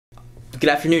Good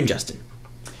afternoon, Justin.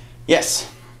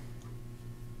 Yes.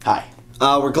 Hi.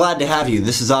 We're glad to have you.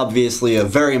 This is obviously a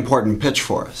very important pitch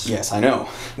for us. Yes, I know.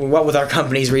 What with our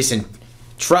company's recent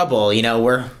trouble,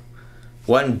 we're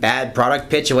one bad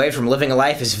product pitch away from living a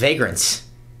life as vagrants.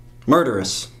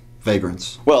 Murderous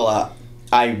vagrants. Well,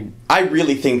 I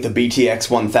really think the BTX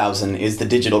 1000 is the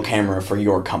digital camera for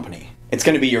your company. It's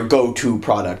going to be your go-to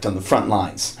product on the front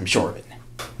lines, I'm sure of it.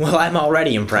 Well, I'm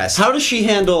already impressed. How does she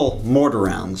handle mortar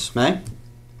rounds, May?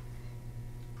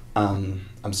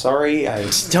 I'm sorry,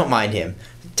 Don't mind him.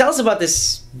 Tell us about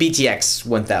this BTX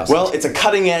 1000. Well, it's a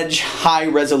cutting-edge,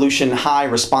 high-resolution,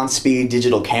 high-response speed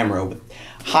digital camera with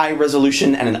high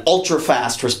resolution and an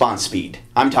ultra-fast response speed.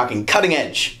 I'm talking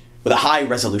cutting-edge with a high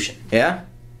resolution. Yeah?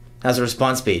 How's the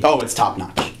response speed? Oh, it's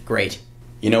top-notch. Great.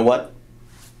 You know what?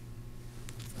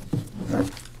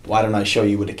 Why don't I show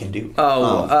you what it can do?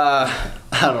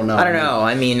 I don't know. I don't know.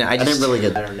 I mean, I didn't really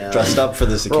get dressed up for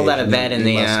this occasion. rolled out of bed in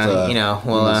the,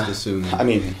 must assume. I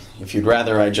mean, if you'd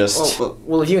rather I just...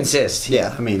 Well, if you insist.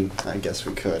 Yeah, I mean, I guess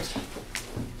we could.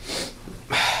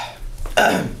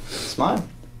 Smile.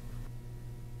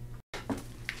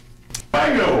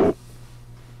 Bingo!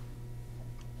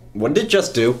 What did it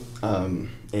just do?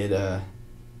 It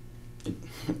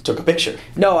took a picture.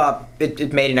 No,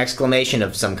 it made an exclamation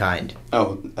of some kind.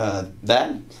 Oh,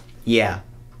 that? Yeah.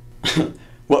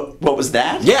 What was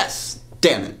that? Yes!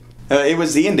 Damn it. It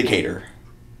was the indicator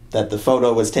that the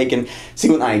photo was taken. See,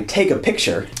 when I take a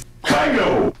picture,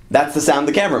 Bingo! that's the sound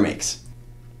the camera makes.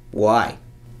 Why?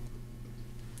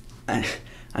 I'm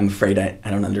afraid I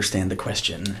don't understand the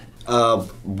question.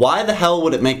 Why the hell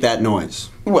would it make that noise?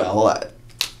 Well,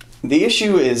 the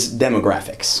issue is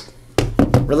demographics.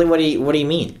 Really, what do you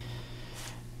mean?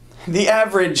 The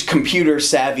average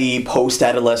computer-savvy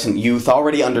post-adolescent youth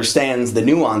already understands the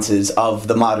nuances of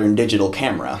the modern digital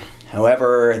camera.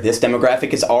 However, this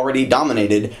demographic is already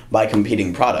dominated by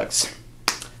competing products.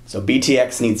 So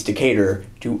BTX needs to cater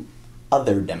to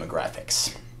other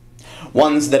demographics.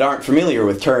 Ones that aren't familiar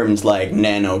with terms like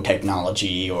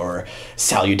nanotechnology or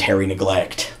salutary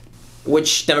neglect.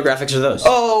 Which demographics are those?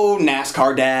 Oh,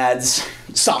 NASCAR dads,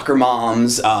 soccer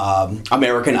moms,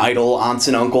 American Idol aunts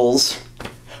and uncles,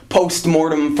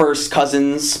 post-mortem first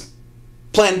cousins,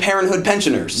 Planned Parenthood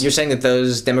pensioners. You're saying that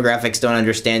those demographics don't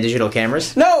understand digital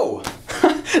cameras? No!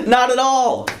 Not at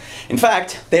all! In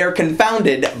fact, they are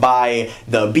confounded by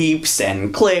the beeps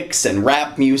and clicks and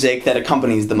rap music that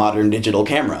accompanies the modern digital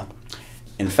camera.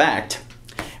 In fact,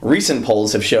 recent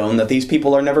polls have shown that these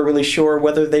people are never really sure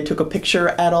whether they took a picture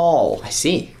at all. I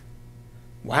see.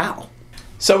 Wow.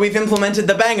 So we've implemented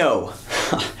the bango.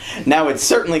 Now it's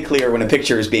certainly clear when a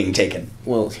picture is being taken.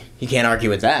 Well, you can't argue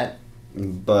with that.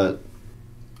 But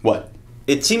What?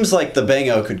 it seems like the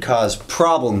bango could cause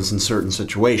problems in certain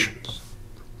situations.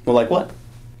 Well, like what?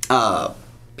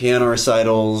 Piano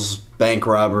recitals, bank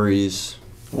robberies.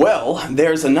 Well,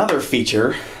 there's another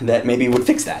feature that maybe would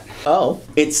fix that. Oh.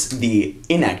 It's the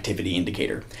inactivity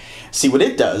indicator. See, what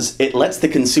it does, it lets the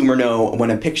consumer know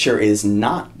when a picture is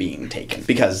not being taken.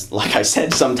 Because, like I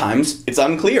said, sometimes it's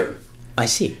unclear. I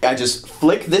see. I just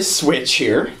flick this switch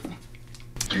here,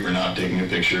 You were not taking a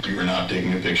picture. You were not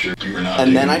taking a picture. You were not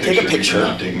and taking then a I take a You picture. were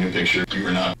not taking a picture. You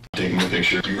were not taking a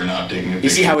picture. You were not taking a picture. You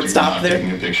see how it stopped there? You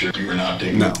were not taking a picture. You were not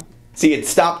taking No. See, it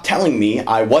stopped telling me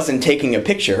I wasn't taking a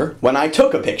picture when I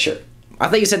took a picture. I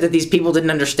thought you said that these people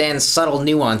didn't understand subtle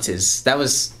nuances. That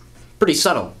was pretty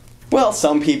subtle. Well,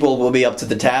 some people will be up to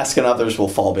the task and others will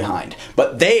fall behind.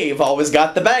 But they've always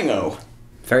got the bango.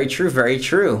 Very true, very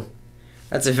true.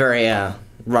 That's a very,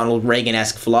 Ronald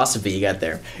Reagan-esque philosophy you got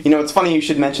there. You know, it's funny you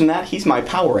should mention that. He's my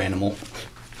power animal.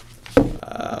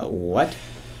 What?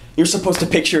 You're supposed to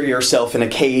picture yourself in a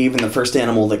cave, and the first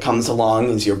animal that comes along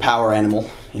is your power animal.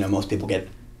 You know, most people get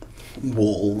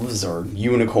wolves or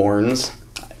unicorns.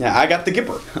 Yeah, I got the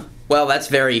Gipper. Well, that's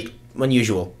very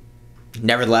unusual.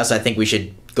 Nevertheless, I think we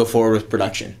should go forward with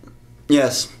production.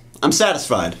 Yes, I'm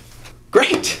satisfied.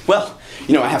 Great! Well,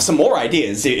 you know, I have some more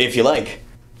ideas, if you like.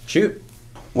 Shoot.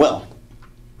 Well,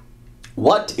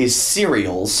 what is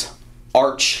cereal's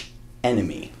arch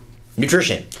enemy?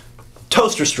 Nutrition.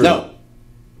 Toaster strudel. No.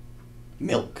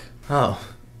 Milk. Oh.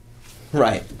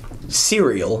 Right.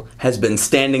 Cereal has been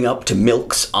standing up to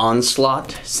milk's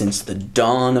onslaught since the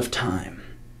dawn of time.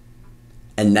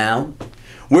 And now,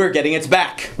 we're getting its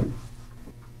back.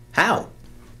 How?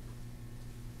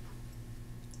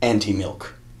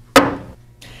 Anti-milk.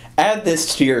 Add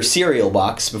this to your cereal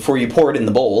box before you pour it in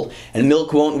the bowl, and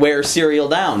milk won't wear cereal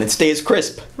down. It stays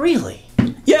crisp. Really?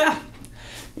 Yeah.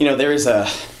 You know, there is a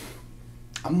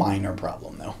minor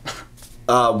problem, though.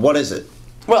 What is it?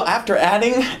 Well, after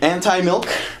adding anti-milk,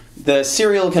 The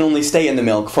cereal can only stay in the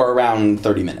milk for around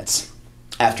 30 minutes.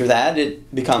 After that,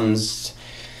 it becomes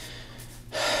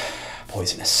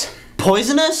poisonous.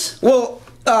 Poisonous? Well,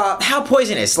 how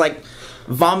poisonous? Like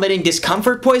vomiting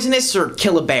discomfort poisonous or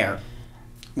kill a bear?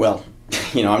 Well,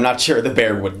 I'm not sure the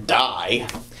bear would die,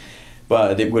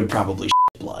 but it would probably